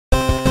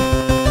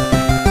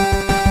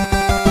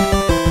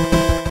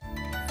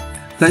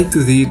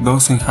Live2D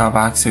doesn't have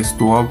access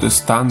to all the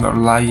standard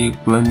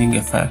light blending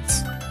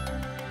effects.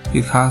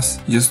 It has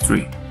just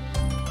 3.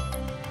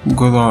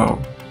 Good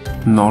old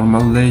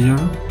normal layer,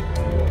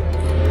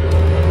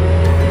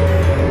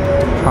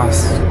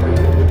 has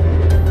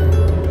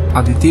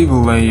additive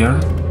layer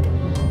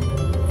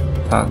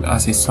that,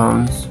 as it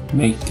sounds,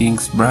 make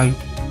things brighter.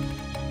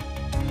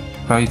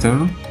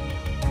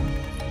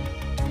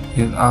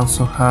 It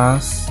also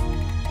has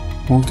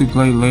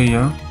multiply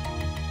layer,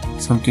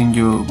 something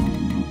you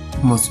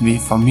must be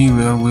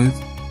familiar with.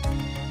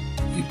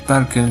 It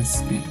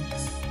darkens things.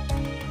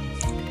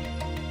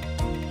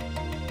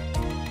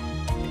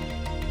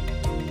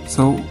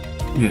 So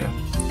yeah,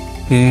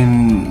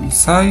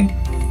 inside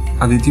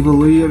additive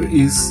layer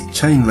is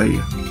chain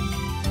layer.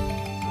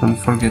 Don't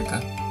forget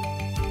that.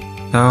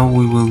 Now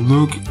we will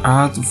look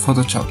at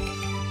Photoshop.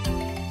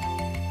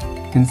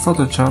 In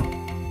Photoshop,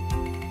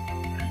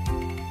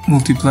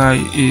 multiply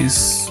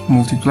is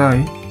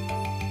multiply.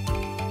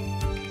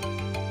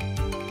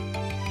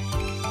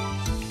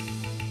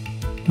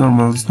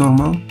 Normal is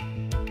normal.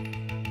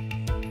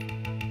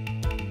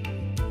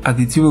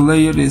 Additive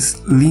layer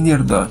is linear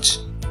dodge.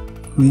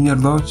 Linear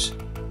dodge,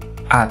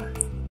 add.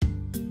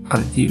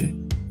 Additive.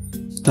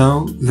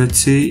 Now let's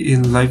see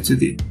in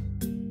Live2D.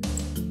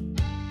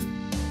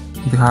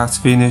 It has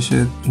finished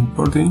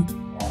importing,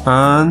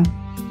 and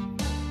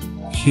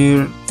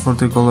here for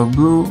the color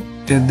blue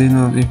it did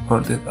not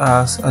import it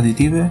as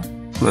additive.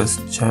 Let's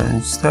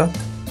change that.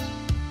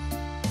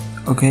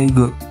 Okay,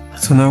 good.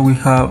 So now we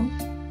have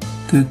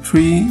the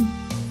 3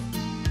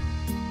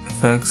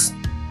 effects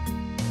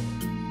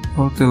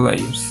for the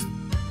layers: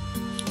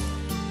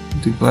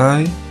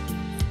 multiply,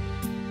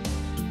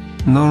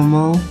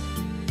 normal,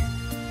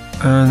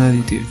 and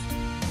additive.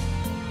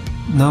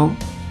 Now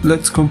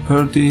let's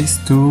compare this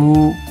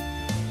to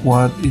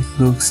what it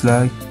looks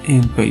like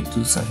in paid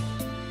tool site.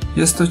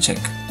 Just to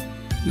check.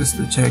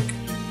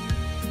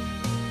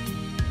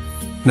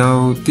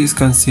 Now this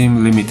can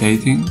seem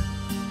limiting,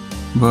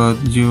 but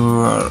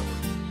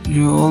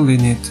you only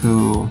need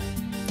to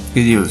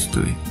get used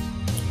to it.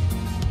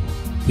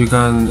 You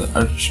can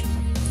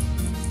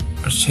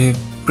achieve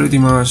pretty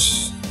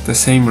much the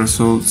same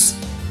results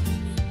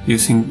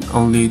using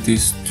only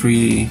these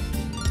 3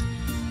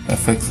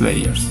 effect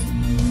layers.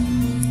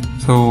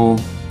 So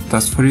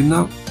that's for it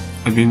now.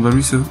 I've been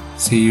Barisu.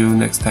 See you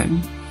next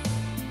time.